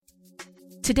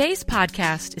Today's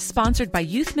podcast is sponsored by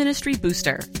Youth Ministry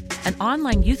Booster, an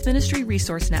online youth ministry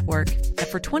resource network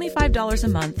that for $25 a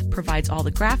month provides all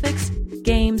the graphics,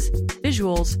 games,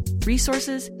 visuals,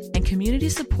 resources, and community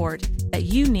support that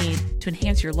you need to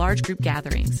enhance your large group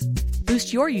gatherings.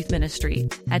 Boost your youth ministry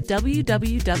at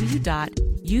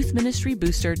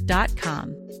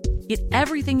www.youthministrybooster.com. Get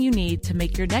everything you need to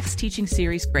make your next teaching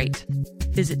series great.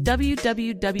 Visit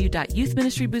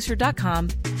www.youthministrybooster.com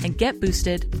and get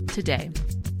boosted today.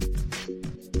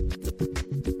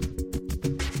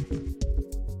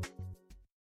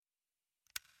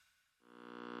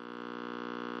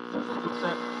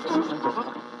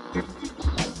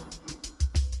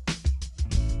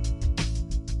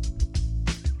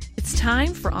 It's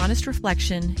time for honest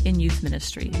reflection in youth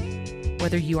ministry.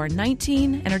 Whether you are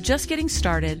 19 and are just getting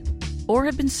started or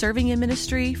have been serving in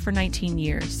ministry for 19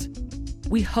 years,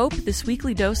 we hope this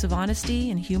weekly dose of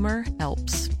honesty and humor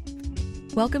helps.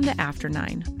 Welcome to After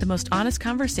 9, the most honest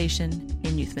conversation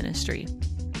in youth ministry.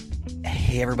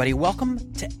 Hey everybody, welcome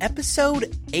to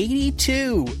episode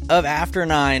 82 of After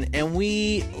 9, and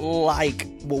we like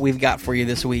what we've got for you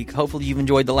this week. Hopefully you've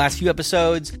enjoyed the last few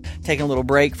episodes, taking a little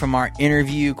break from our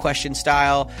interview question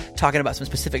style, talking about some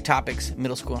specific topics,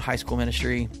 middle school and high school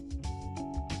ministry.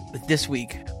 But this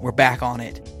week, we're back on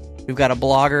it. We've got a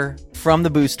blogger from the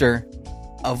Booster,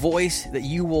 a voice that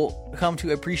you will come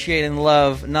to appreciate and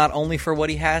love, not only for what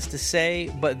he has to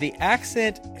say, but the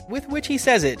accent with which he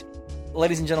says it.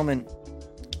 Ladies and gentlemen,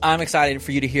 I'm excited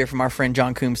for you to hear from our friend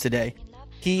John Coombs today.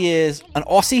 He is an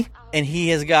Aussie, and he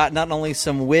has got not only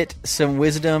some wit, some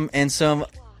wisdom, and some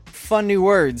fun new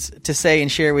words to say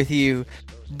and share with you,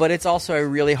 but it's also a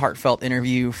really heartfelt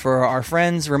interview for our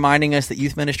friends, reminding us that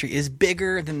youth ministry is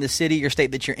bigger than the city or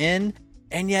state that you're in,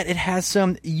 and yet it has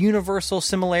some universal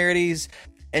similarities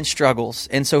and struggles.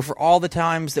 And so for all the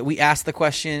times that we ask the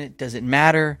question, does it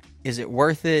matter? Is it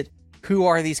worth it? Who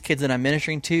are these kids that I'm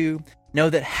ministering to? Know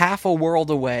that half a world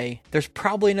away, there's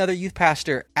probably another youth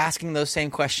pastor asking those same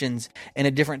questions in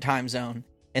a different time zone.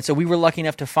 And so we were lucky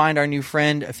enough to find our new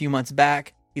friend a few months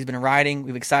back. He's been writing.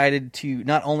 We've excited to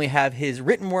not only have his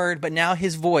written word, but now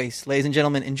his voice. Ladies and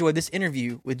gentlemen, enjoy this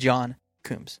interview with John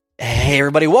Coombs. Hey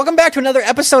everybody, welcome back to another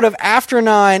episode of After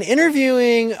 9,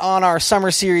 interviewing on our summer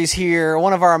series here,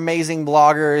 one of our amazing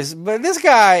bloggers. But this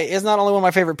guy is not only one of my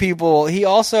favorite people, he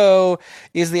also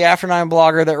is the After 9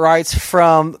 blogger that writes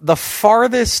from the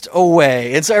farthest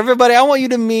away. And so everybody, I want you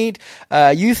to meet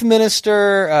youth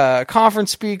minister, conference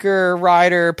speaker,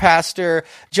 writer, pastor,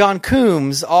 John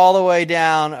Coombs, all the way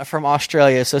down from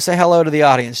Australia. So say hello to the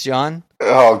audience, John.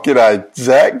 Oh, g'day,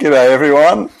 Zach. G'day,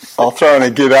 everyone. I'll throw in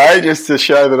a g'day just to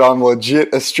show that I'm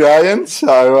legit Australian.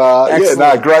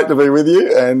 So, great to be with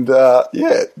you. And,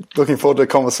 looking forward to the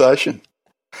conversation.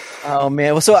 Oh,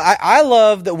 man. Well, so I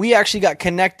love that we actually got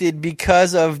connected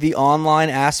because of the online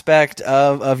aspect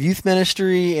of youth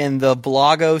ministry and the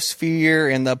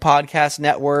blogosphere and the podcast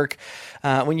network.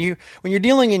 When you're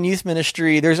dealing in youth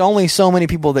ministry, there's only so many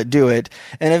people that do it,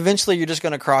 and eventually you're just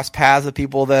going to cross paths with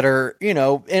people that are, in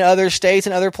other states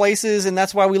and other places, and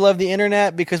that's why we love the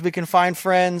internet, because we can find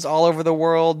friends all over the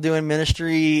world doing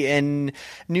ministry in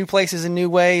new places and new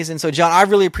ways. And so, John, I've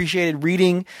really appreciated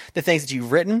reading the things that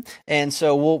you've written, and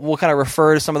so we'll kind of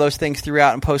refer to some of those things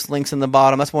throughout and post links in the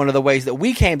bottom. That's one of the ways that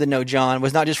we came to know John,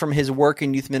 was not just from his work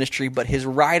in youth ministry, but his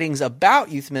writings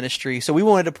about youth ministry. So we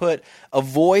wanted to put a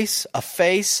voice, a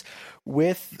face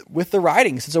with the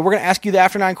writings. And so we're going to ask you the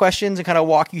After 9 questions and kind of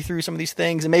walk you through some of these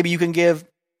things. And maybe you can give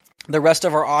the rest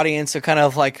of our audience a kind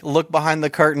of like look behind the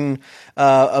curtain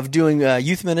of doing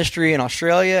youth ministry in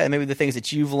Australia, and maybe the things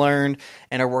that you've learned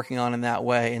and are working on in that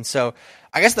way. And so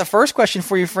I guess the first question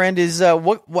for you, friend, is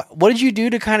what did you do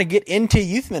to kind of get into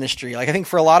youth ministry? Like, I think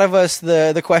for a lot of us,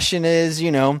 the question is,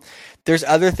 there's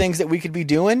other things that we could be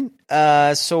doing.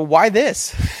 So why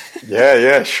this?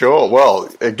 Yeah, sure. Well,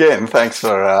 again, thanks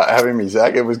for having me,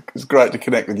 Zach. It was great to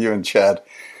connect with you and Chad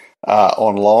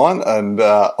online. And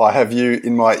I have you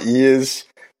in my ears,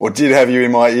 or did have you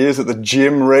in my ears at the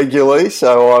gym regularly.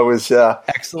 So I was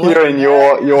hearing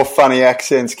your funny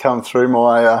accents come through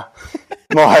my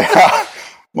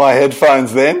my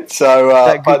headphones then. So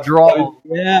that good draw.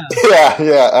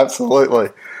 Yeah, absolutely.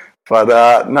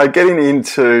 But getting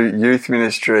into youth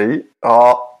ministry,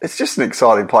 it's just an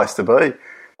exciting place to be.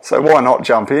 So why not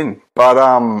jump in? But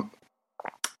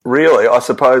really, I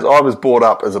suppose I was brought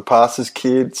up as a pastor's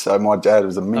kid. So my dad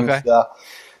was a minister.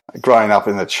 Growing up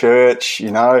in the church,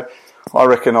 I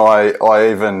reckon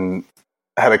I even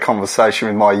had a conversation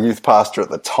with my youth pastor at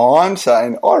the time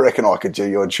saying, I reckon I could do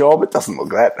your job. It doesn't look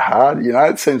that hard,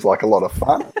 it seems like a lot of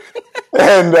fun.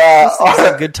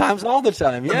 And good times all the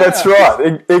time. Yeah, that's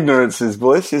right. Ignorance is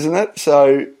bliss, isn't it?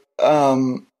 So,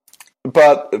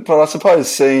 but I suppose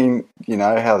seeing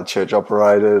how the church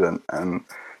operated and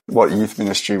what youth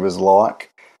ministry was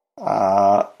like,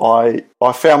 I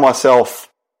found myself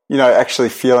actually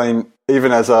feeling,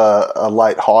 even as a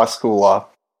late high schooler,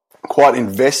 quite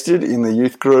invested in the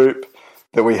youth group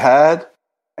that we had,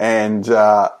 and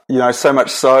so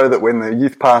much so that when the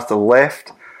youth pastor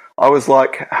left, I was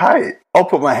like, hey, I'll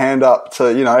put my hand up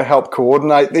to, help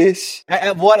coordinate this.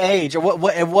 At what age,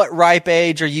 or at what ripe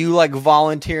age are you like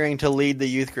volunteering to lead the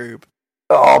youth group?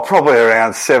 Oh, probably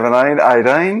around 17,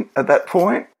 18 at that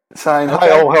point, saying,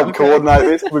 hey, I'll help coordinate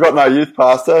this. We've got no youth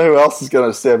pastor. Who else is going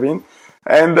to step in?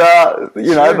 And,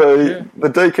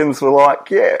 the deacons were like,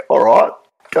 yeah, all right,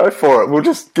 go for it. We'll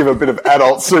just give a bit of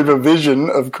adult supervision,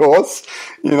 of course,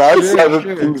 so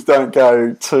that things don't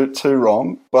go too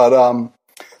wrong. But,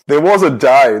 there was a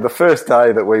day, the first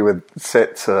day that we were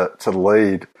set to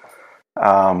lead,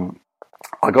 I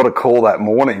got a call that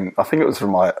morning. I think it was from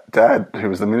my dad, who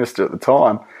was the minister at the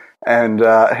time, and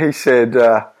he said,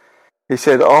 "Oh,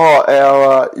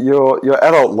 your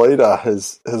adult leader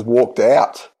has walked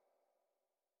out."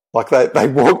 Like they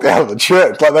walked out of the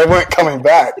church, like they weren't coming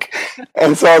back.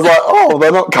 And so I was like, "Oh,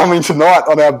 they're not coming tonight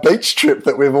on our beach trip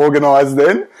that we've organised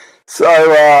then."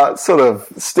 So sort of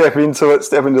step into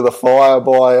the fire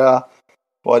by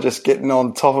just getting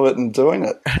on top of it and doing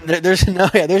it.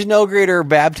 There's no greater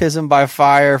baptism by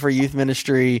fire for youth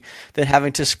ministry than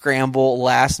having to scramble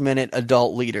last minute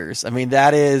adult leaders. I mean,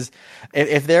 that is,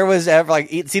 if there was ever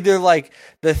like, it's either like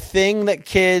the thing that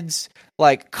kids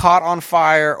like caught on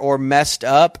fire or messed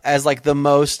up as like the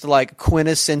most like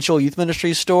quintessential youth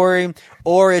ministry story,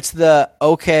 or it's the,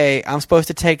 okay, I'm supposed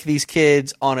to take these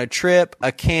kids on a trip,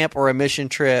 a camp, or a mission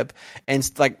trip, and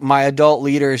like my adult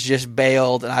leaders just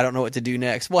bailed and I don't know what to do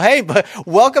next. Well, hey, but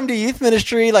welcome to youth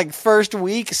ministry, like first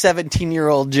week,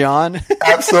 17-year-old John.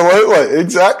 Absolutely,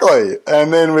 exactly.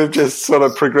 And then we've just sort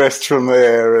of progressed from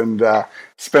there and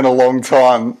spent a long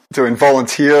time doing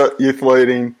volunteer youth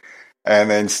leading,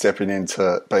 and then stepping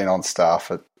into being on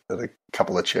staff at a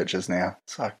couple of churches now.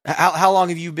 So, how long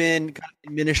have you been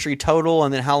in ministry total,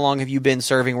 and then how long have you been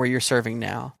serving where you're serving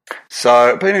now? So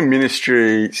I've been in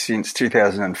ministry since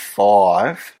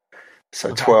 2005,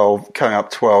 so 12, coming up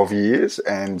 12 years,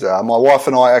 and my wife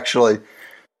and I actually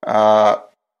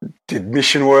did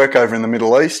mission work over in the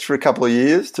Middle East for a couple of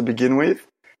years to begin with,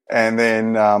 and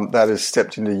then that has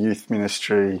stepped into youth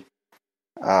ministry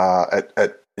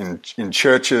in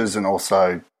churches, and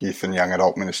also youth and young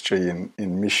adult ministry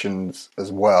in missions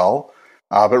as well.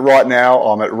 But right now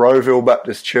I'm at Rowville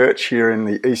Baptist Church here in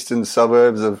the eastern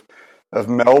suburbs of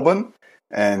Melbourne,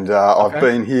 and I've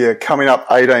been here coming up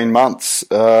 18 months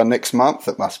next month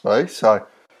it must be. So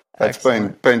that's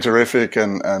been terrific,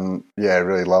 and yeah,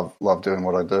 really love doing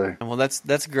what I do. Well,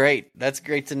 that's great. That's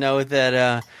great to know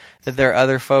that that there are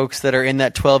other folks that are in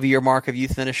that 12-year mark of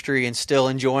youth ministry and still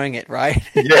enjoying it, right?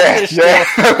 Yeah,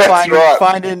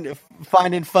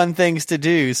 finding fun things to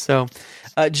do. So,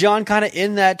 John, kind of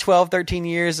in that 12, 13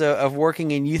 years of working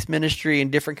in youth ministry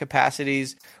in different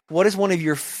capacities, what is one of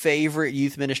your favorite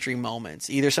youth ministry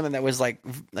moments? Either something that was like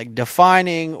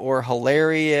defining or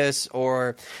hilarious,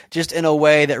 or just in a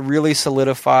way that really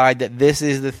solidified that this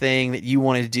is the thing that you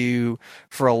want to do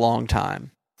for a long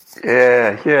time.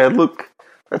 Yeah. Look,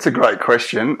 that's a great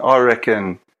question. I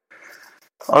reckon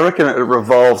it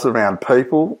revolves around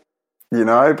people, being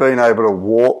able to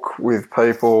walk with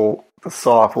people,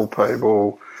 disciple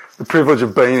people, the privilege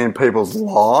of being in people's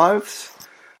lives,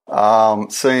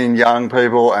 seeing young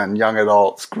people and young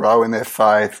adults grow in their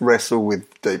faith, wrestle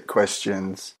with deep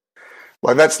questions.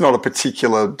 Like, that's not a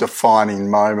particular defining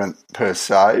moment per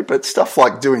se, but stuff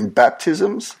like doing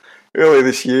baptisms. Earlier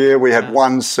this year, we had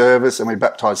one service and we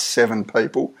baptised 7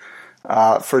 people.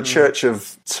 For a church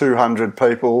of 200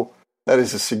 people, that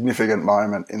is a significant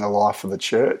moment in the life of the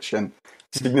church, and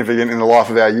significant in the life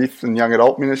of our youth and young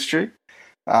adult ministry.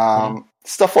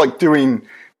 Stuff like doing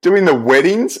the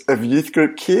weddings of youth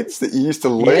group kids that you used to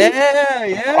lead.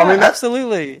 Yeah, I mean,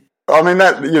 absolutely. I mean,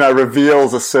 that,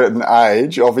 reveals a certain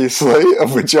age, obviously,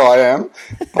 of which I am,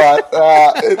 but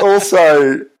it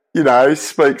also,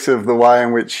 speaks of the way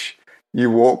in which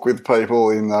you walk with people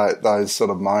in those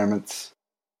sort of moments.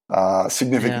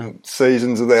 Significant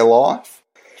seasons of their life.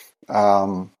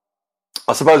 I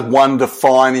suppose one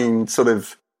defining sort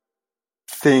of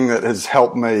thing that has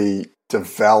helped me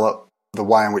develop the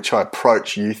way in which I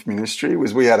approach youth ministry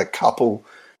was we had a couple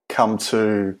come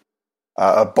to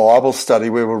a Bible study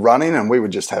we were running, and we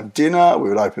would just have dinner, we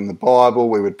would open the Bible,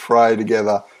 we would pray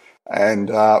together, and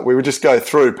we would just go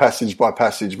through passage by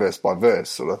passage, verse by verse,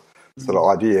 sort of sort of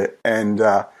idea. And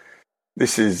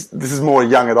this is more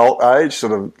young adult age,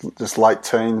 sort of just late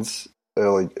teens,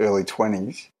 early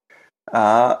 20s.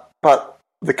 But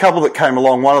the couple that came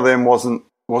along, one of them wasn't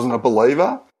a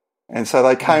believer, and so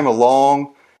they came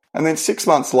along. And then 6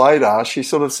 months later, she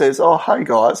sort of says, "Oh, hey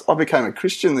guys, I became a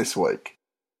Christian this week."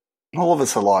 And all of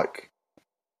us are like,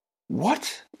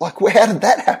 "What? Like, how did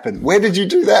that happen? Where did you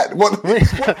do that? What?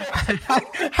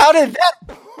 How does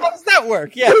that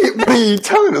work?" Yeah. What are you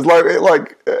telling us?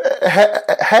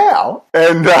 How?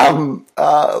 And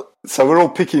so we're all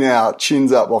picking our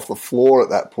chins up off the floor at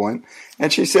that point.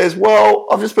 And she says, "Well,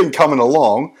 I've just been coming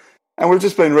along, and we've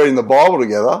just been reading the Bible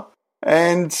together,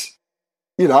 and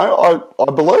you know, I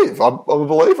believe. I'm a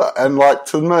believer." And like,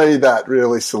 to me, that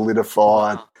really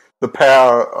solidified the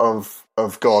power of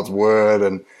God's word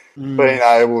and being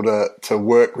able to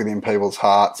work within people's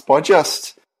hearts by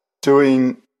just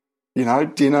doing, you know,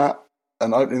 dinner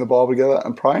and opening the Bible together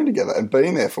and praying together and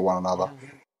being there for one another.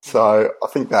 So I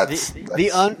think that's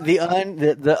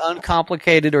the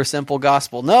uncomplicated or simple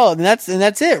gospel. No, and that's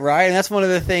it, right? And that's one of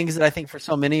the things that I think for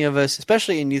so many of us,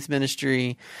 especially in youth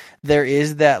ministry, there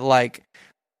is that like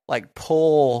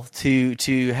pull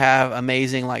to have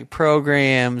amazing like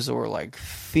programs or like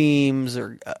themes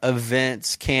or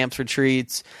events, camps,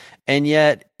 retreats, and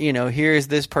yet, you know, here's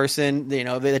this person, you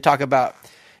know, they talk about,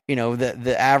 you know,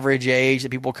 the average age that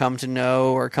people come to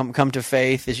know or come to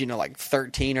faith is, you know, like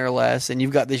 13 or less, and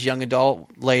you've got this young adult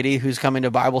lady who's coming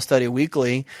to Bible study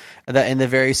weekly that in the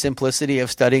very simplicity of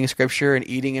studying scripture and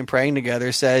eating and praying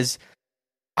together says,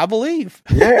 "I believe."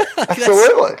 Yeah,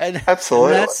 absolutely.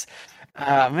 Absolutely. That's,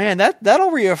 man,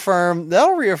 that'll reaffirm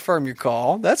your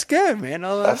call. That's good, man.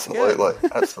 Oh, that's absolutely,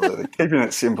 good. Absolutely. Keeping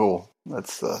it simple.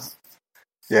 That's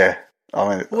yeah. I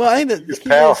mean, well, I think that keeping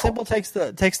powerful. it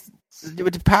simple takes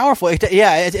it's powerful.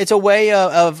 It's a way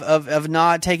of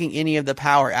not taking any of the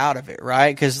power out of it,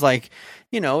 right? Because, like,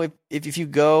 you know, if you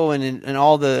go and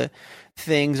all the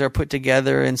things are put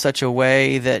together in such a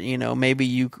way that, you know, maybe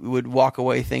you would walk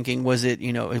away thinking, was it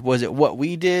what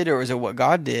we did or was it what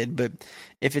God did? But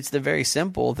if it's the very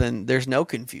simple, then there's no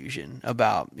confusion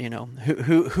about, you know,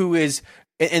 who is,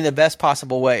 in the best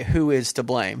possible way, who is to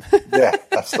blame. Yeah,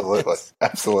 absolutely.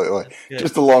 Absolutely. Yeah.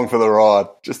 Just along for the ride.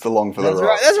 That's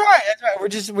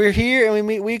right. We're here and we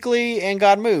meet weekly and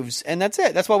God moves. And that's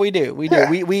it. That's what we do. We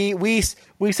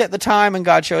set the time and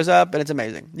God shows up and it's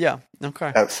amazing. Yeah.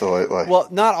 Okay. Absolutely. Well,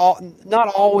 not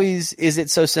always is it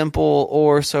so simple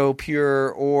or so pure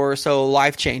or so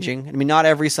life-changing. I mean, not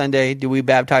every Sunday do we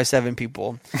baptize 7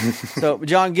 people. So,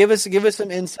 John, give us some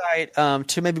insight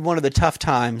to maybe one of the tough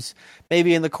times.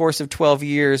 Maybe in the course of 12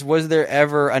 years, was there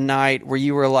ever a night where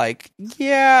you were like,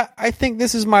 "Yeah, I think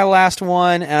this is my last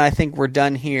one and I think we're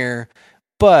done here,"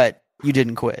 but you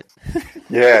didn't quit?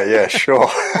 Yeah, sure.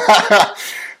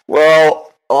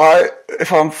 Well,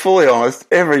 if I'm fully honest,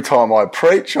 every time I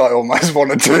preach, I almost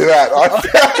want to do that.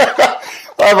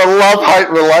 I have a love-hate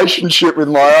relationship with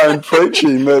my own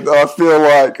preaching that I feel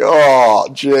like, oh,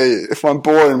 gee, if I'm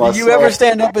boring myself. Do you ever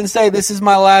stand up and say, "This is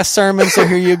my last sermon, so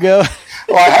here you go"?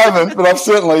 Well, I haven't, but I've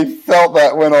certainly felt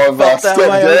that when I've stepped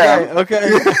down. Okay.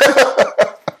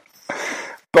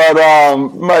 But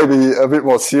maybe a bit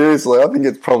more seriously, I think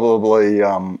it's probably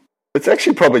it's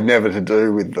actually probably never to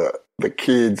do with the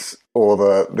kids or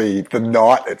the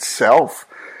night itself.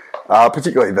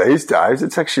 Particularly these days,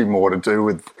 it's actually more to do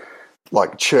with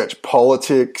like church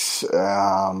politics.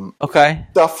 Okay.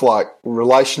 Stuff like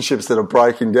relationships that are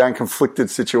breaking down, conflicted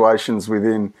situations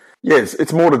within. Yes,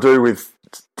 it's more to do with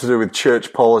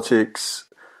church politics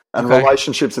and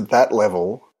relationships at that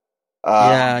level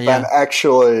than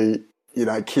actually, you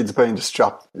know, kids being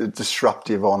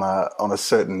disruptive on a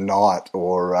certain night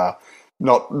or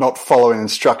not following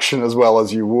instruction as well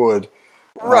as you would.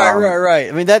 Right.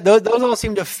 I mean, those all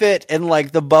seem to fit in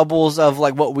like the bubbles of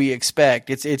like what we expect.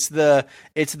 It's the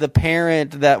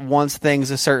parent that wants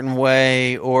things a certain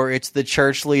way, or it's the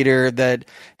church leader that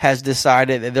has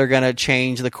decided that they're going to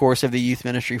change the course of the youth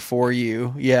ministry for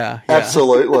you. Yeah.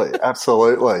 Absolutely.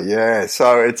 Yeah.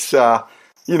 So it's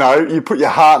you know, you put your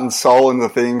heart and soul into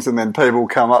things, and then people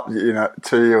come up, you know,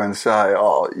 to you and say,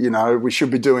 "Oh, you know, we should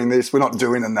be doing this. We're not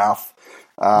doing enough."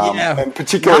 And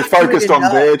particularly focused on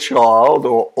their child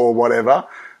or whatever.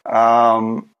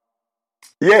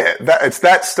 It's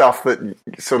that stuff that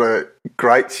sort of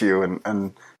grates you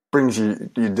and brings you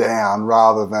down,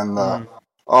 rather than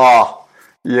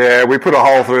we put a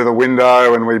hole through the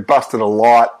window and we busted a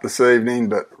light this evening,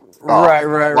 but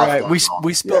right. We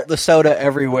spilt the soda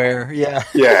everywhere. Yeah.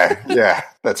 Yeah,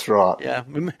 that's right. Yeah,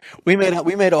 we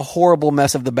made a horrible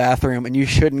mess of the bathroom, and you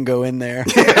shouldn't go in there.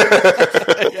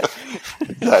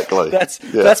 Exactly.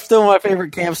 That's still my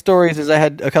favorite camp stories. Is I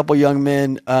had a couple young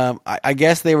men. I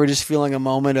guess they were just feeling a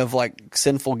moment of like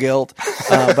sinful guilt,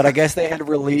 but I guess they had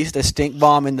released a stink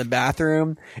bomb in the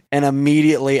bathroom, and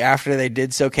immediately after they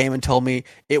did so, came and told me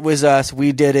it was us.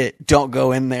 We did it. Don't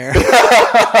go in there.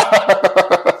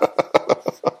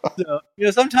 So,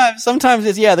 sometimes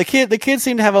it's the kids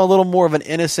seem to have a little more of an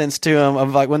innocence to them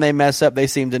of like when they mess up, they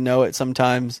seem to know it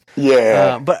sometimes.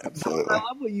 Yeah, but I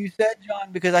love what you said,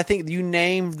 John, because I think you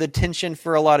named the tension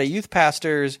for a lot of youth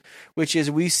pastors, which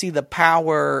is we see the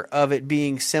power of it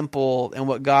being simple and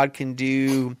what God can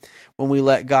do when we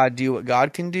let God do what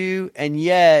God can do, and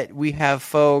yet we have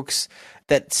folks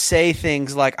that say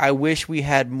things like, I wish we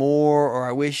had more, or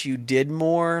I wish you did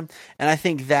more. And I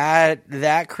think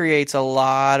that creates a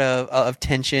lot of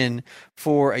tension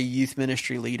for a youth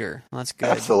ministry leader. That's good.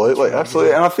 Absolutely.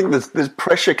 And I think there's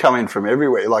pressure coming from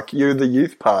everywhere. Like, you're the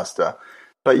youth pastor,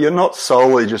 but you're not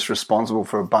solely just responsible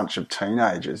for a bunch of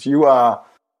teenagers. You are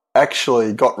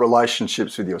actually got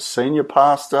relationships with your senior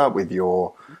pastor, with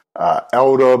your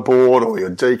elder board, or your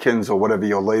deacons, or whatever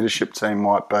your leadership team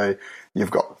might be. You've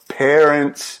got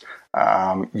parents,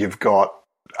 you've got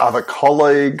other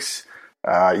colleagues,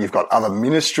 you've got other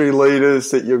ministry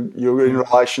leaders that you're in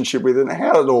relationship with, and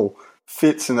how it all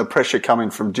fits, and the pressure coming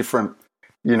from different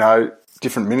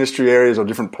ministry areas or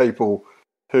different people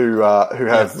who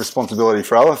have responsibility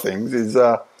for other things is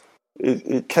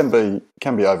it can be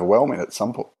overwhelming at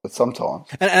some times.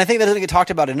 And I think that doesn't get talked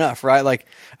about enough, right? Like,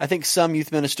 I think some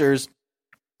youth ministers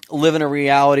live in a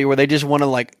reality where they just want to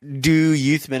like do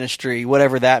youth ministry,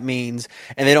 whatever that means,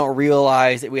 and they don't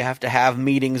realize that we have to have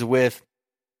meetings with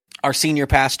our senior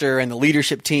pastor and the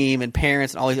leadership team and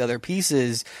parents and all these other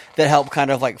pieces that help kind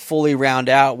of like fully round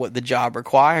out what the job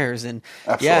requires. And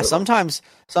yeah, sometimes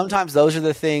those are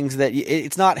the things that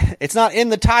it's not in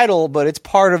the title, but it's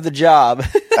part of the job.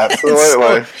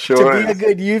 Absolutely. Sure. To be a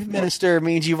good youth minister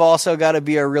means you've also got to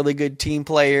be a really good team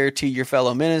player to your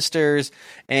fellow ministers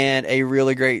and a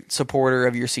really great supporter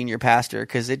of your senior pastor,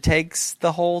 because it takes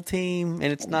the whole team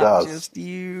and it's not just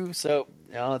you. So,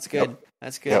 that's good. Yep.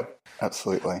 That's good. Yep,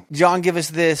 absolutely. John, give us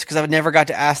this, because I've never got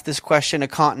to ask this question a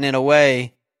continent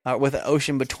away with an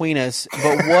ocean between us.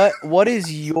 But what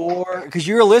is your – because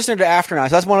you're a listener to After Nine.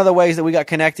 So that's one of the ways that we got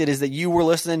connected, is that you were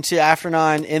listening to After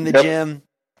Nine in the gym,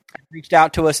 reached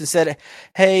out to us and said,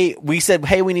 hey, we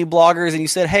need bloggers. And you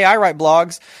said, hey, I write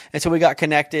blogs. And so we got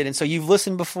connected. And so you've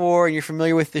listened before and you're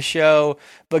familiar with the show,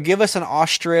 but give us an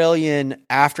Australian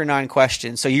After Nine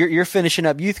question. So you're finishing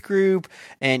up youth group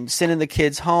and sending the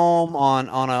kids home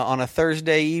on a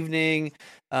Thursday evening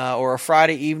or a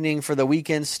Friday evening for the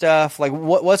weekend stuff. Like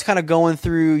what's kind of going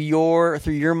through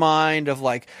your mind of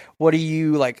like, what are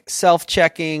you like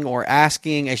self-checking or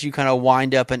asking as you kind of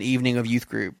wind up an evening of youth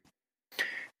group?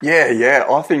 Yeah.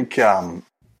 I think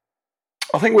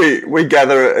we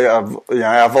gather,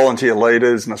 our volunteer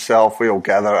leaders, myself, we all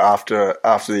gather after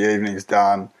the evening's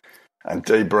done and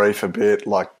debrief a bit,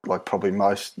 like probably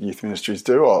most youth ministries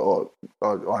do, or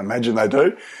I imagine they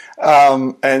do.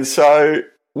 And so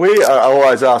we are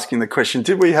always asking the question: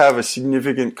 did we have a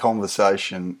significant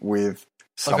conversation with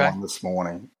someone this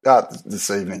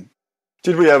evening?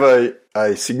 Did we have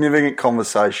a significant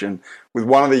conversation with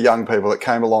one of the young people that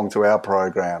came along to our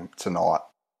program tonight,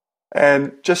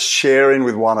 and just sharing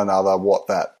with one another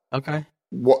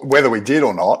whether we did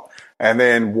or not, and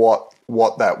then what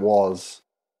that was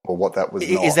or what that was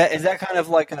not. Is that kind of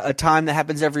like a time that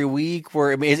happens every week?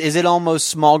 Where is it almost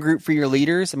small group for your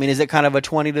leaders? I mean, is it kind of a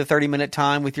 20 to 30 minute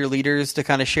time with your leaders to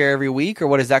kind of share every week, or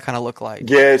what does that kind of look like?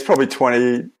 Yeah, it's probably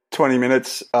 20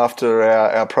 minutes after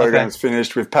our program's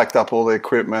finished. We've packed up all the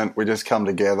equipment. We just come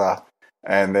together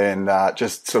and then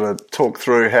just sort of talk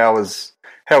through how were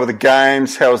the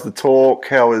games, how was the talk,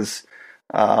 how was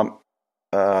any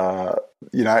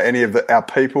of our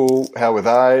people, how were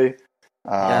they,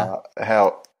 how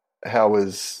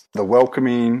was the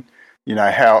welcoming,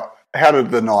 how did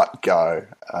the night go?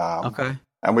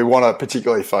 And we want to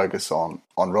particularly focus on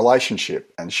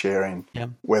relationship and sharing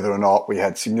whether or not we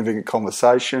had significant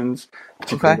conversations,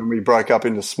 particularly when we broke up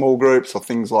into small groups or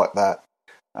things like that.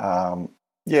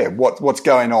 What's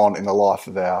going on in the life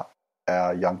of our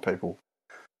young people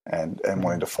and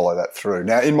wanting to follow that through.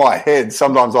 Now, in my head,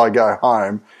 sometimes I go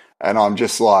home and I'm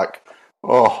just like,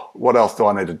 oh, what else do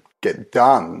I need to get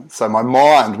done? So my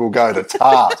mind will go to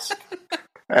task.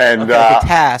 And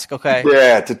task, task.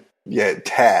 That's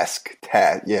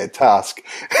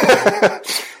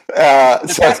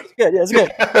good. That's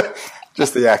good.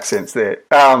 Just the accents there.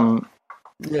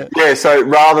 So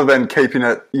rather than keeping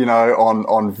it,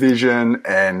 on vision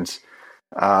and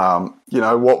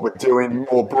what we're doing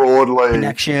more broadly.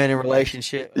 Connection and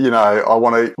relationship.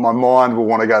 My mind will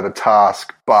want to go to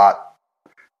task, but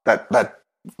that's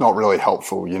not really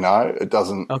helpful, It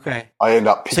doesn't. Okay. I end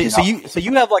up picking up. So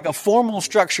you have like a formal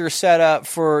structure set up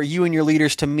for you and your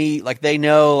leaders to meet. Like they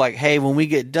know, like, hey, when we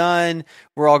get done,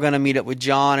 we're all going to meet up with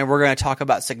John and we're going to talk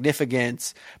about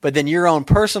significance. But then your own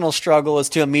personal struggle is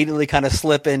to immediately kind of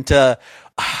slip into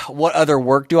what other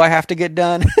work do I have to get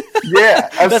done? Yeah,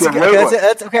 absolutely.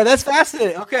 That's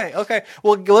fascinating. Okay.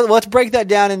 Well, let's break that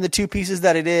down into two pieces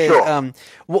that it is.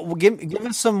 Sure. Give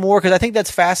us some more, because I think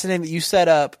that's fascinating that you set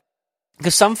up.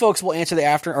 Because some folks will answer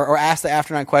or ask the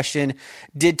after 9 question,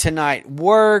 did tonight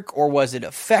work or was it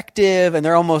effective? And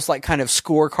they're almost like kind of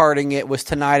scorecarding it. Was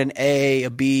tonight an A,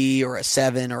 a B, or a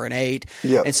 7 or an 8?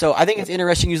 Yep. And so I think it's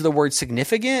interesting to use the word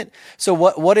significant. So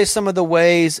what is some of the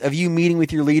ways of you meeting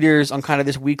with your leaders on kind of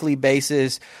this weekly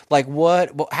basis? Like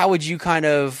how would you kind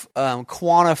of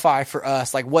quantify for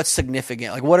us, like what's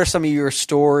significant? Like what are some of your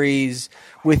stories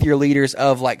with your leaders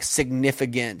of like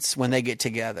significance when they get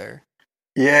together?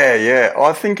 Yeah.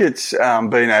 I think it's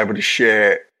being able to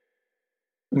share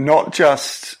not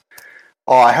just,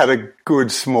 I had a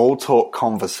good small talk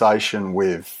conversation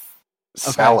with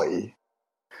Sally,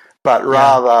 but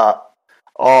rather,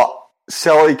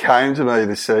 Sally came to me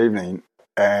this evening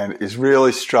and is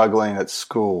really struggling at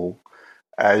school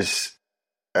as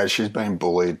she's been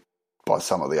bullied by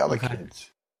some of the other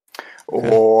kids.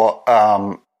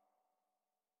 Or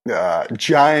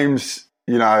James,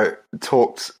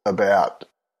 talks about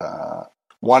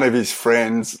one of his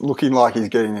friends looking like he's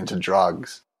getting into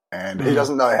drugs, and he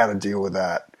doesn't know how to deal with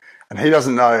that, and he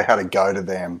doesn't know how to go to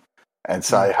them and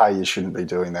say, hey, you shouldn't be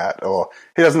doing that, or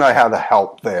he doesn't know how to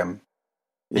help them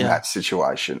in that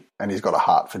situation, and he's got a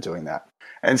heart for doing that.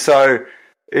 And so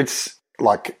it's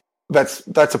like that's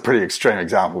a pretty extreme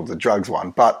example of the drugs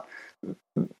one, but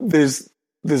there's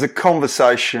a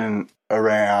conversation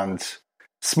around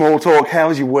small talk. How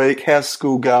was your week? How's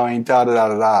school going? Da da da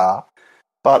da da.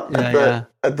 But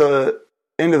at the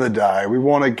end of the day, we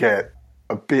want to get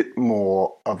a bit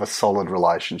more of a solid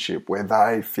relationship where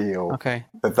they feel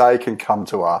that they can come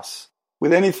to us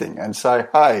with anything and say,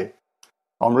 "Hey,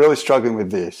 I'm really struggling with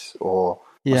this," or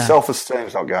 "My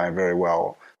self-esteem's not going very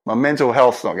well. My mental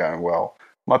health's not going well.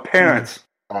 My parents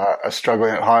are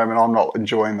struggling at home, and I'm not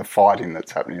enjoying the fighting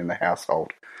that's happening in the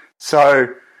household."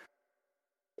 So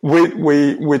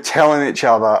we're telling each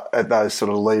other at those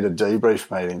sort of leader debrief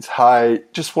meetings, hey,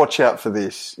 just watch out for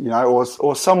this,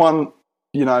 or someone,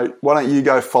 why don't you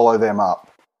go follow them up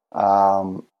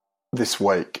this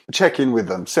week? Check in with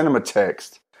them, send them a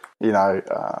text,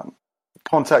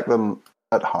 contact them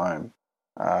at home.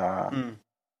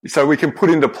 So we can put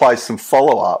into place some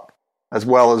follow-up as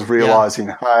well as realising,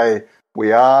 hey,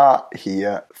 we are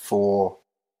here for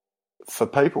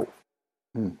people.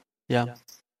 Yeah.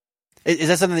 Is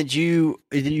that something that you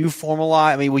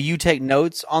formalize? I mean, will you take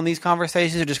notes on these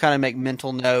conversations or just kind of make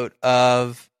mental note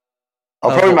of?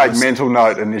 I'll probably make mental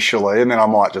note initially, and then I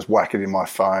might just whack it in my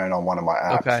phone on one of my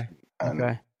apps.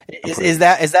 Okay. Is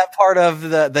that part of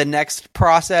the next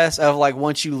process of like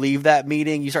once you leave that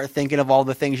meeting, you start thinking of all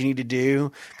the things you need to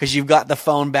do because you've got the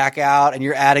phone back out and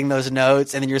you're adding those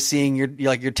notes and then you're seeing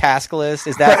your task list?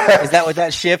 Is that what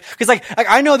that shift? Because like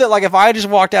I know that like if I just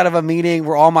walked out of a meeting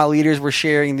where all my leaders were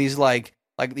sharing these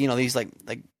these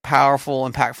powerful,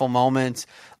 impactful moments,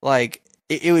 like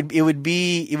it would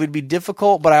be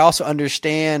difficult, but I also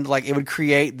understand like it would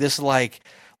create this like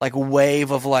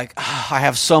wave of like, I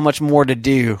have so much more to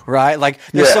do, right? Like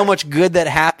there's so much good that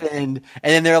happened,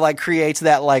 and then there like creates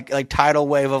that like tidal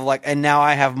wave of like, and now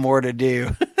I have more to do.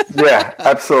 Yeah,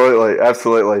 absolutely.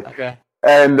 Okay.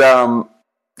 And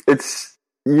it's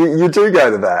you do go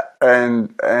to that,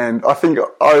 and I think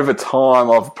over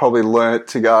time I've probably learnt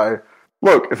to go,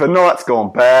 look, if a night's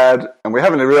gone bad and we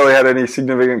haven't really had any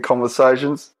significant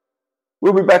conversations,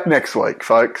 we'll be back next week,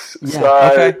 folks. Yeah,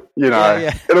 so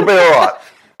it'll be all right.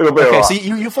 Okay, so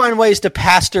you find ways to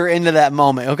pastor into that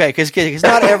moment, okay? Because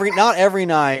not every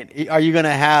night are you going to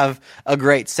have a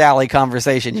great Sally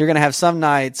conversation. You're going to have some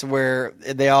nights where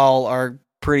they all are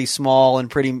pretty small and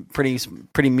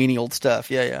pretty menial stuff.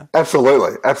 Yeah.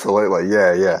 Absolutely,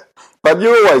 yeah. But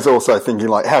you're always also thinking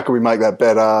like, how can we make that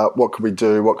better? What can we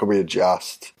do? What can we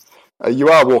adjust? You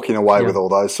are walking away with all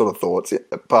those sort of thoughts,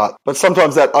 but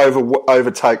sometimes that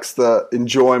overtakes the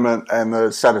enjoyment and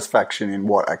the satisfaction in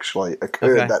what actually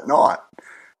occurred that night.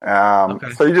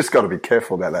 So you just got to be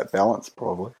careful about that balance,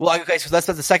 probably. Well, okay, so that's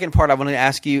the second part I wanted to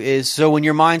ask you is, so when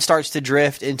your mind starts to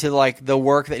drift into like the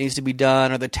work that needs to be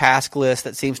done or the task list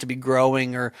that seems to be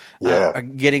growing or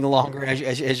getting longer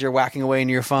as you're whacking away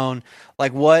into your phone,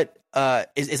 like what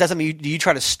is that something do you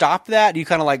try to stop that? Do you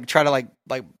kind of like try to like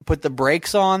put the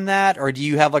brakes on that, or do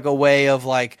you have like a way of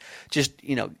like just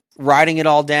writing it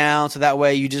all down so that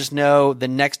way you just know the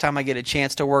next time I get a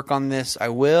chance to work on this I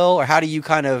will? Or how do you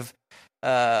kind of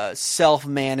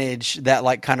self-manage that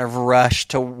like kind of rush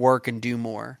to work and do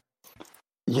more?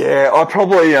 Yeah, I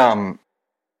probably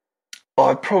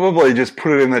just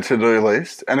put it in the to-do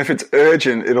list, and if it's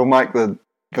urgent, it'll make the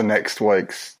next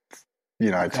week's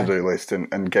to-do list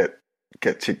and get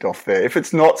ticked off there. If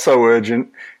it's not so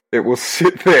urgent, it will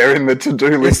sit there in the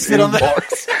to-do list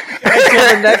inbox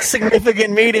until the next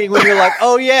significant meeting when you're like,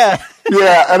 oh yeah,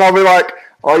 yeah, and I'll be like,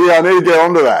 oh yeah, I need to get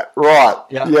onto that. Right,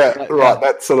 right.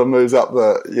 That sort of moves up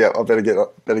the I better get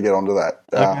onto that.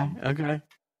 Okay.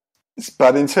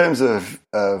 But in terms of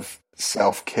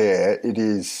self-care, it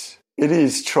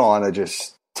is trying to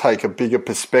just take a bigger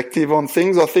perspective on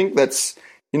things. I think that's,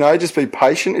 just be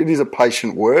patient. It is a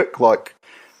patient work. Like,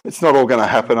 it's not all going to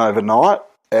happen overnight.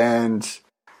 And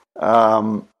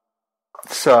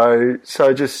so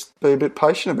just be a bit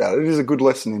patient about it. It is a good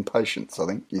lesson in patience, I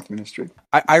think, youth ministry.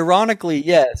 Ironically,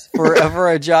 yes. For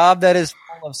a job that is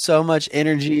full of so much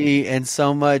energy and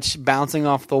so much bouncing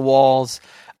off the walls,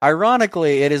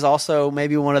 ironically, it is also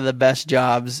maybe one of the best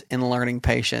jobs in learning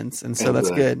patience, and so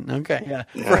that's good. Okay,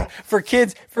 yeah. For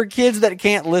kids that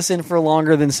can't listen for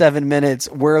longer than 7 minutes,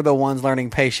 we're the ones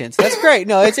learning patience. That's great.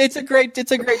 No, it's a great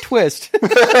twist.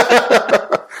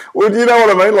 Well, you know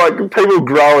what I mean? Like people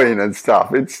growing and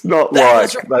stuff. It's not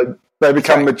like they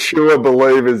become mature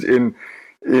believers in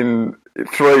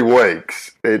 3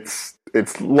 weeks. It's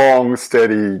long,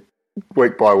 steady,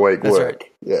 week by week work. Right.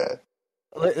 Yeah.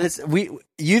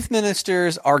 Youth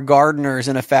ministers are gardeners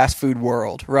in a fast food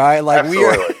world, right? Like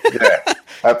absolutely. Yeah,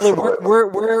 absolutely.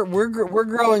 We're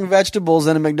growing vegetables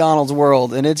in a McDonald's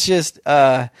world, and it's just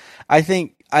I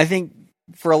think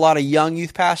for a lot of young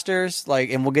youth pastors,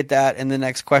 like, and we'll get that in the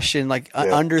next question, like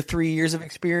under 3 years of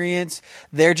experience,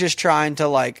 they're just trying to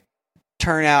like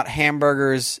turn out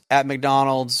hamburgers at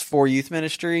McDonald's for youth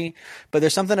ministry. But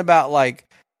there's something about like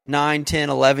 9, 10,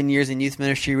 11 years in youth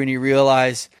ministry when you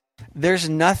realize there's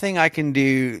nothing I can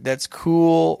do that's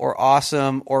cool or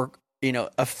awesome or,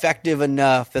 effective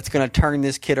enough that's going to turn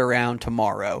this kid around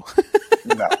tomorrow.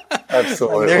 No,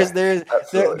 absolutely.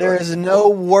 There's no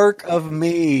work of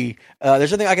me.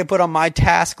 There's nothing I can put on my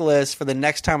task list for the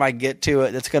next time I get to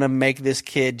it that's going to make this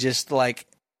kid just like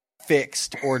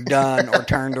fixed or done or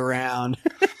turned around.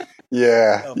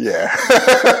 Yeah.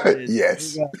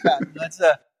 Yes.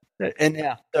 And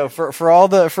yeah, so for all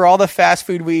the fast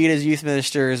food we eat as youth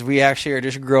ministers, we actually are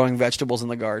just growing vegetables in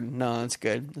the garden. No, that's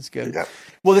good. That's good. Yeah.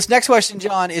 Well, this next question,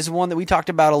 John, is one that we talked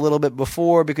about a little bit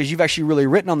before because you've actually really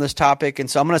written on this topic, and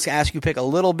so I'm going to ask you to pick a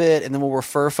little bit, and then we'll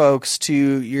refer folks to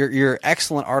your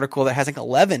excellent article that has like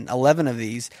 11 of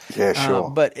these. Yeah,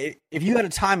 sure. But if you had a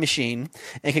time machine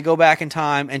and could go back in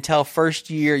time and tell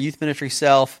first year youth ministry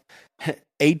self,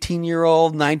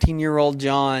 18-year-old, 19-year-old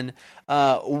John,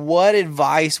 what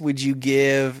advice would you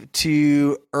give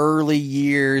to early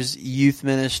years youth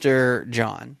minister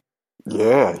John?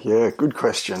 Yeah, good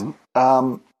question.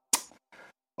 I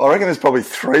reckon there's probably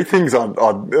 3 things I've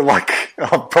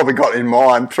probably got in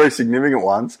mind, 3 significant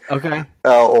ones. Okay.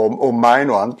 Or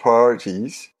main ones,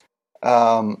 priorities.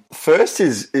 First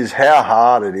is how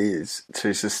hard it is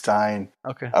to sustain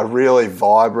a really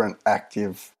vibrant,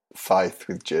 active faith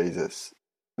with Jesus.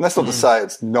 And that's not to say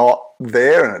it's not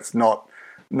there and it's not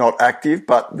active,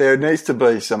 but there needs to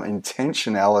be some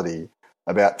intentionality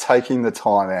about taking the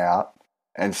time out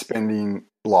and spending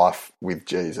life with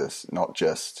Jesus, not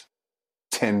just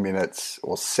 10 minutes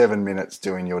or 7 minutes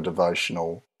doing your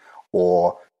devotional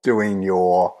or doing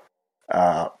your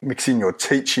mixing your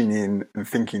teaching in and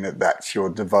thinking that that's your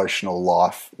devotional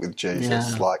life with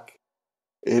Jesus. Yeah. Like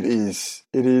it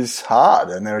is hard,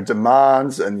 and there are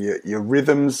demands, and your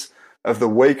rhythms of the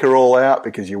week are all out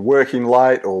because you're working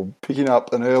late or picking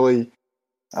up an early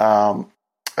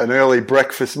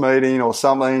breakfast meeting or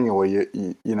something, or you're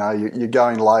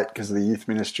going late because of the youth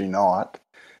ministry night.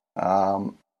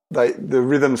 The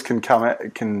rhythms can come out,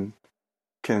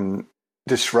 can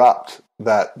disrupt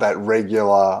that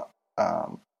regular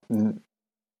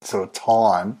sort of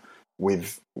time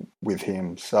with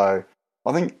him. So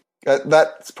I think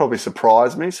that's probably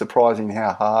surprising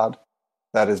how hard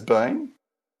that has been.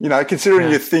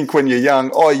 Considering you think when you're young,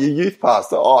 you're youth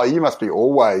pastor, you must be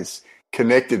always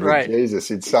connected with Jesus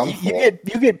in some form.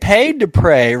 You get paid to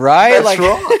pray, right? That's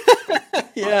right.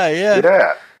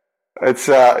 Yeah. It's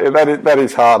that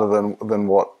is harder than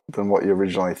what you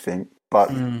originally think. But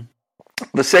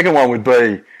the second one would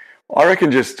be, I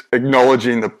reckon, just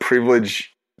acknowledging the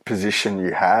privilege position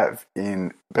you have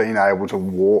in being able to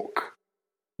walk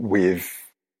with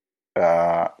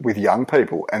young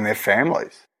people and their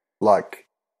families. Like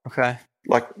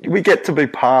we get to be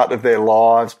part of their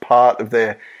lives, part of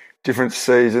their different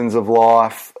seasons of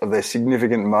life, of their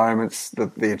significant moments,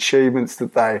 the achievements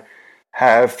that they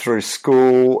have through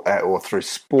school or through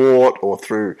sport or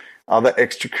through other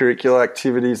extracurricular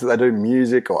activities that they do,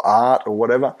 music or art or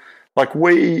whatever. Like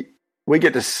we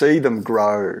get to see them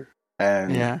grow,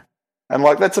 and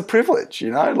like that's a privilege,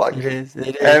 like it is.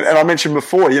 And I mentioned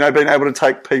before, being able to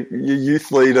take your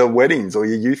youth leader weddings or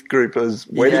your youth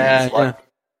groupers weddings,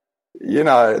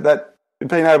 that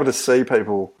being able to see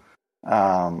people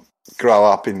grow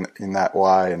up in that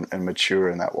way and mature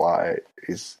in that way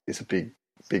is a big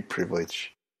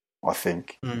privilege, I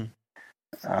think.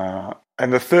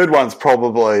 And the third one's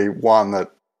probably one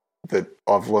that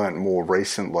I've learned more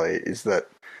recently, is that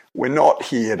we're not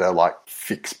here to like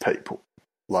fix people.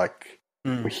 Like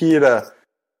we're here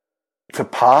to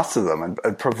pastor them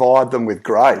and provide them with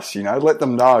grace, let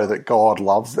them know that God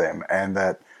loves them and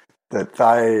that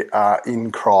they are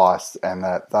in Christ and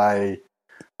that they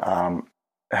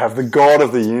have the God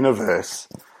of the universe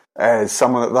as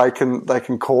someone that they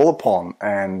can call upon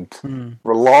and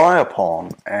rely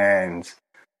upon and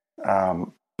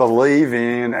believe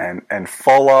in and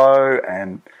follow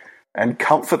and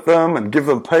comfort them and give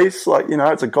them peace. Like,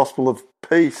 it's a gospel of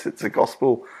peace. It's a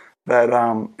gospel that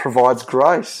provides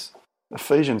grace.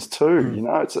 Ephesians 2,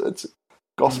 it's a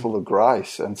gospel of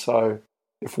grace. And so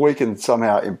if we can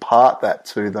somehow impart that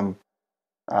to them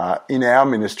in our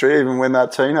ministry, even when they're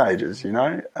teenagers, we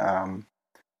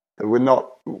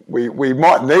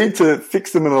might need to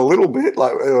fix them in a little bit,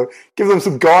 like give them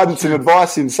some guidance and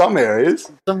advice in some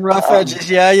areas. Some rough edges,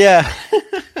 yeah.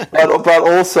 but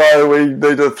also we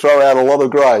need to throw out a lot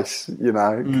of grace,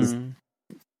 because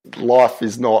life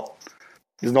is not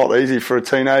easy for a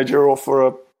teenager or for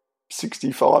a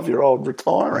 65-year-old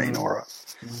retiring or a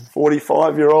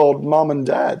 45-year-old mum and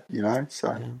dad,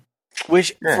 so...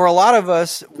 Which for a lot of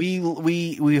us, we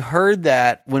heard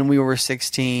that when we were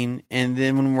 16, and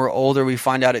then when we're older, we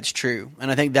find out it's true. And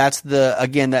I think that's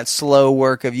that slow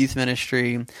work of youth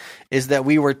ministry, is that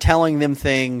we were telling them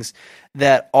things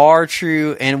that are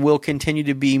true and will continue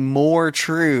to be more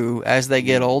true as they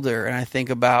get older. And I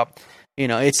think about,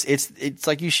 it's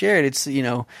like you shared. It's,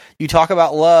 you talk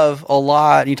about love a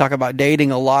lot and you talk about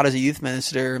dating a lot as a youth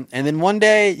minister, and then one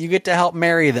day you get to help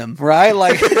marry them, right?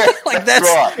 Like that's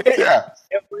right. Yeah.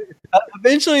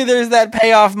 Eventually there's that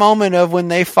payoff moment of when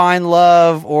they find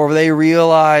love or they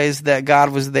realize that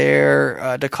God was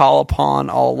there to call upon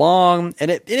all along. And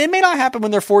it may not happen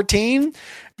when they're 14,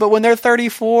 but when they're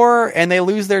 34 and they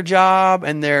lose their job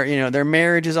and their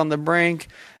marriage is on the brink,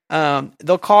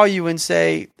 they'll call you and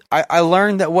say, I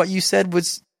learned that what you said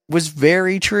was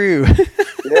very true.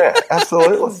 Yeah,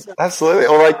 absolutely. Absolutely.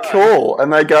 Or they call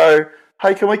and they go,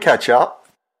 hey, can we catch up?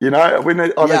 I need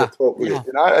to talk with you,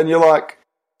 and you're like,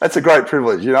 that's a great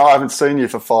privilege. I haven't seen you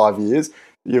for 5 years.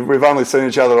 We've only seen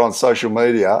each other on social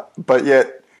media, but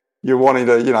yet you're wanting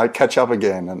to, catch up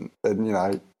again and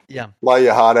lay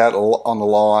your heart out on the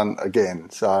line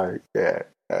again. So, yeah.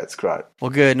 That's great.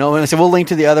 Well, good. No, so we'll link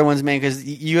to the other ones, man, because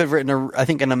you have written, I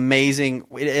think, an amazing.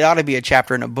 It ought to be a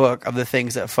chapter in a book of the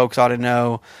things that folks ought to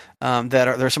know.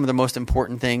 They're some of the most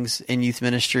important things in youth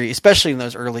ministry, especially in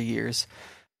those early years.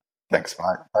 Thanks,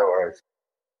 mate. No worries.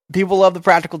 People love the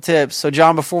practical tips. So,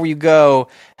 John, before you go,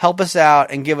 help us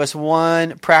out and give us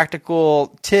one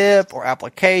practical tip or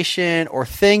application or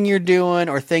thing you're doing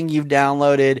or thing you've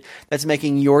downloaded that's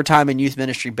making your time in youth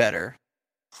ministry better.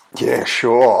 Yeah,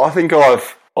 sure. I think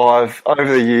I've over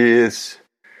the years,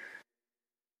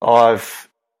 I've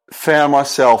found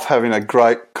myself having a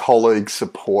great colleague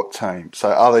support team. So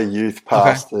other youth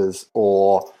pastors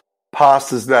or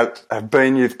pastors that have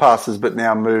been youth pastors but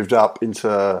now moved up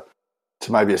into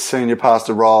maybe a senior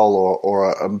pastor role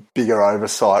or a bigger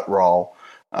oversight role,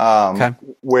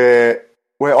 where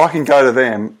I can go to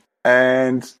them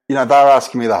and they're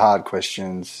asking me the hard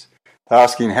questions. They're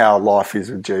asking how life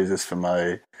is with Jesus for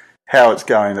me, how it's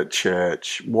going at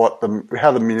church,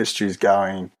 how the ministry is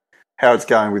going, how it's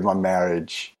going with my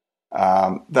marriage.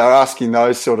 They're asking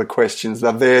those sort of questions.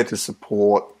 They're there to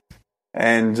support.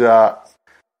 And I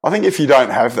think if you don't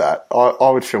have that,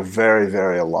 I would feel very,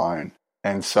 very alone.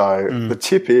 And so the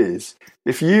tip is,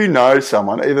 if you know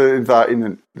someone, either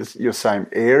in your same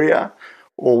area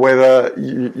or whether,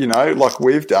 like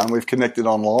we've done, we've connected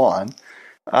online.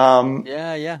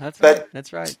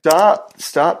 That's right.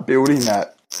 Start building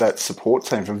that support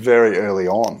team from very early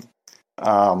on.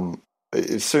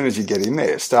 As soon as you get in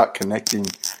there, start connecting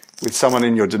with someone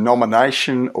in your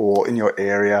denomination or in your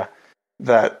area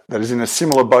that is in a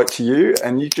similar boat to you,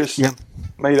 and you just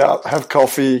meet up, have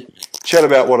coffee, chat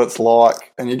about what it's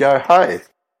like, and you go, hey,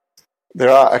 there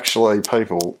are actually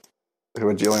people who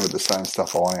are dealing with the same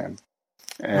stuff I am.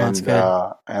 And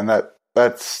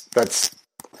that's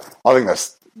I think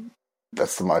that's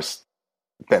the most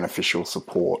beneficial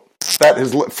support. That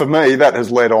has, for me, that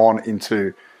has led on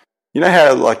into, you know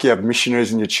how like you have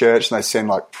missionaries in your church and they send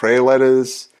like prayer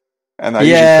letters, and they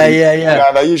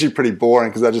they're usually pretty boring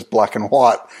because they're just black and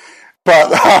white.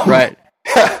 But right.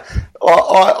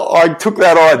 I took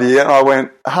that idea and I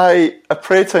went, hey, a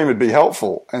prayer team would be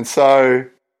helpful. And so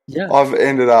I've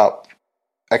ended up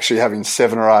actually having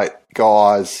 7 or 8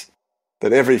 guys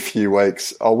that every few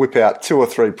weeks I'll whip out 2 or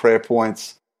 3 prayer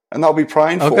points and they'll be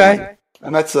praying for me.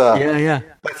 And that's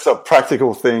a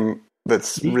practical thing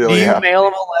that's really happening. Do you mail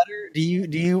them a letter?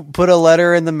 Do you put a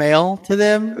letter in the mail to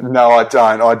them? No, I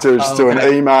don't. I do do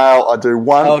an email. I do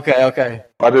one. Okay.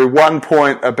 I do one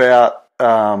point about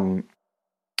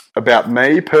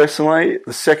me personally.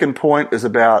 The second point is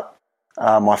about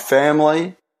my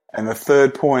family, and the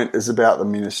third point is about the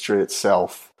ministry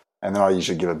itself. And then I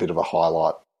usually give a bit of a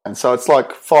highlight. And so it's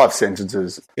like 5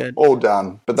 sentences, all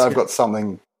done, but they've got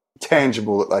something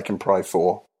tangible that they can pray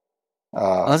for.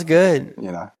 That's good.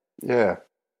 You know, yeah.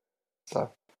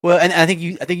 So. Well, and I think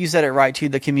you said it right too.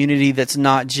 The community that's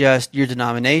not just your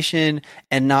denomination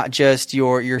and not just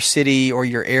your city or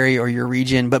your area or your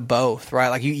region, but both, right?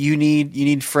 Like you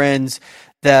need friends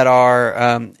that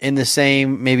are in the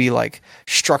same maybe like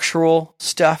structural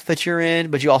stuff that you're in,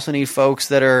 but you also need folks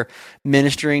that are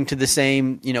ministering to the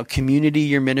same community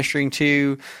you're ministering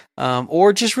to,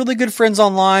 or just really good friends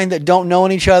online that don't know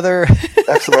each other.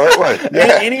 Absolutely,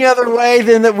 yeah. Any other way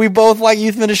than that we both like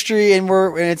youth ministry, and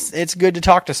it's good to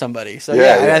talk to somebody. So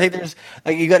and I think there's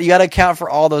like you got to account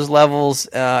for all those levels,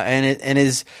 and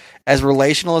is as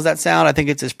relational as that sound. I think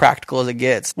it's as practical as it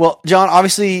gets. Well, John,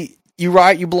 obviously. You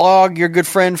write, you blog, you're a good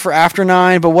friend for After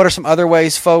 9, but what are some other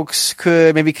ways folks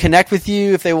could maybe connect with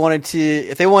you if they wanted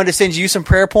to send you some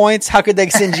prayer points? How could they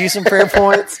send you some prayer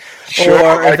points?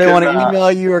 Sure, or if they want to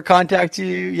email you or contact you?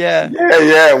 Yeah.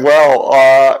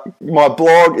 Well, my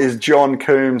blog is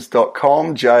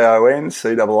johncoombs.com,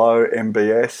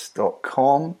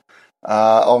 JONCOOMBS.com.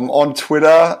 I'm on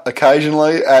Twitter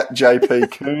occasionally at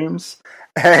JP Coombs,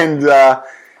 and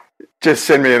just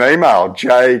send me an email,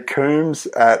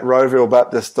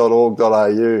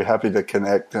 jcoombs@rowvillebaptist.org.au. Happy to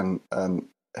connect and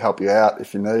help you out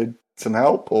if you need some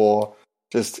help, or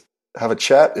just have a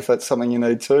chat if that's something you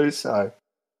need too. So,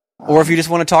 or if you just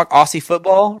want to talk Aussie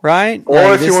football, right?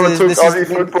 Or if you want to talk Aussie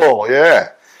football,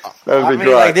 that would be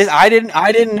great. Like this, I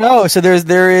didn't know. So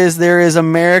there is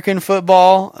American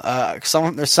football.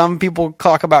 Some people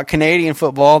talk about Canadian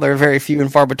football. They're very few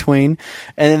and far between.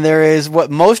 And then there is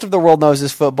what most of the world knows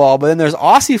is football. But then there's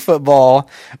Aussie football,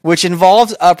 which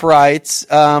involves uprights,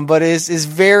 but is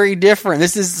very different.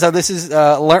 This is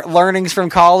learnings from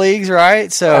colleagues,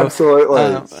 right? So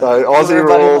absolutely. So Aussie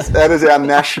rules. That is our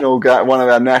national one of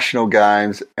our national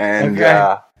games, and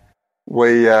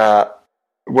we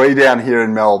down here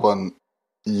in Melbourne,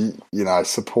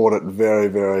 support it very,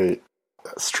 very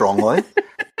strongly.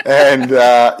 And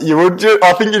I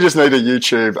think you just need a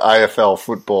YouTube AFL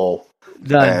football,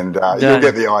 and you'll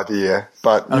get the idea.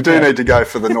 But you do need to go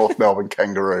for the North Melbourne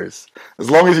Kangaroos. As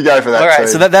long as you go for that, all right. team,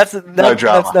 So no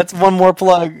drama. That's one more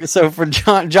plug. So for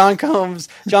John Coombs,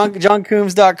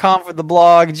 JohnCoombs.com for the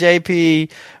blog,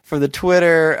 JP for the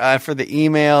Twitter, for the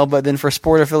email, but then for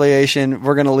sport affiliation,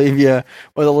 we're going to leave you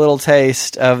with a little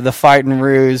taste of the Fightin'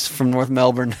 Roos from North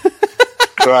Melbourne.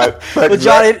 Right. Well,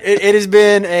 John, it has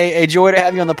been a joy to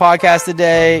have you on the podcast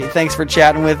today. Thanks for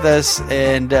chatting with us,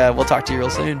 and we'll talk to you real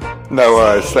soon. No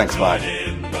worries. Thanks, mate. Join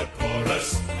in the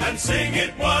chorus and sing it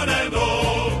one and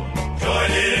all.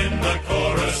 Join in the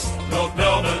chorus. North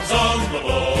Melbourne's on the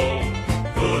ball.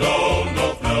 Good old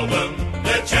North Melbourne,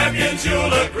 they're champions,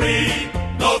 you'll agree.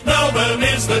 North Melbourne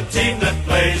is the team that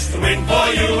plays to win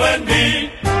for you and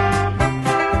me.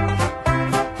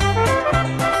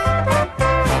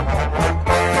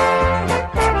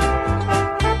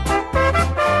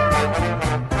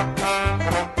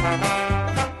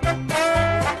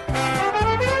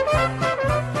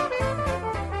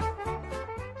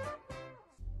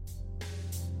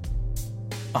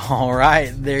 All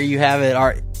right, there you have it.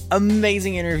 Our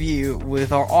amazing interview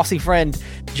with our Aussie friend,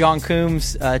 John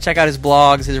Coombs. Check out his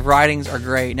blogs. His writings are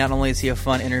great. Not only is he a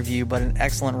fun interview, but an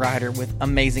excellent writer with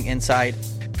amazing insight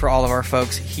for all of our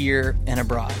folks here and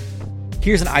abroad.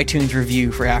 Here's an iTunes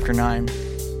review for After 9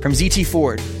 from ZT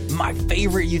Ford, my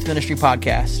favorite youth ministry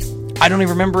podcast. I don't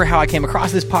even remember how I came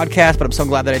across this podcast, but I'm so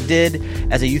glad that I did.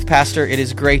 As a youth pastor, it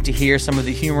is great to hear some of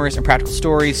the humorous and practical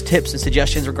stories, tips, and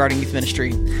suggestions regarding youth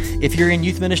ministry. If you're in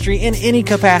youth ministry in any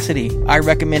capacity, I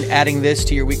recommend adding this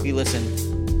to your weekly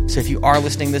listen. So if you are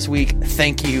listening this week,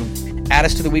 thank you. Add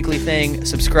us to the weekly thing,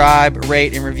 subscribe,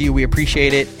 rate, and review. We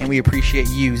appreciate it, and we appreciate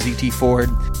you, ZT Ford.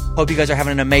 Hope you guys are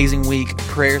having an amazing week.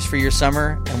 Prayers for your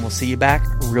summer, and we'll see you back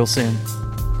real soon.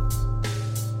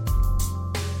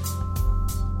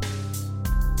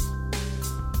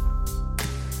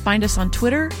 Find us on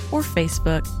Twitter or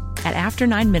Facebook at After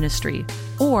 9 Ministry,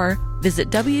 or visit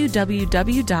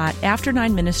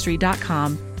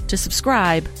www.after9ministry.com to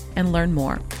subscribe and learn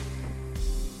more.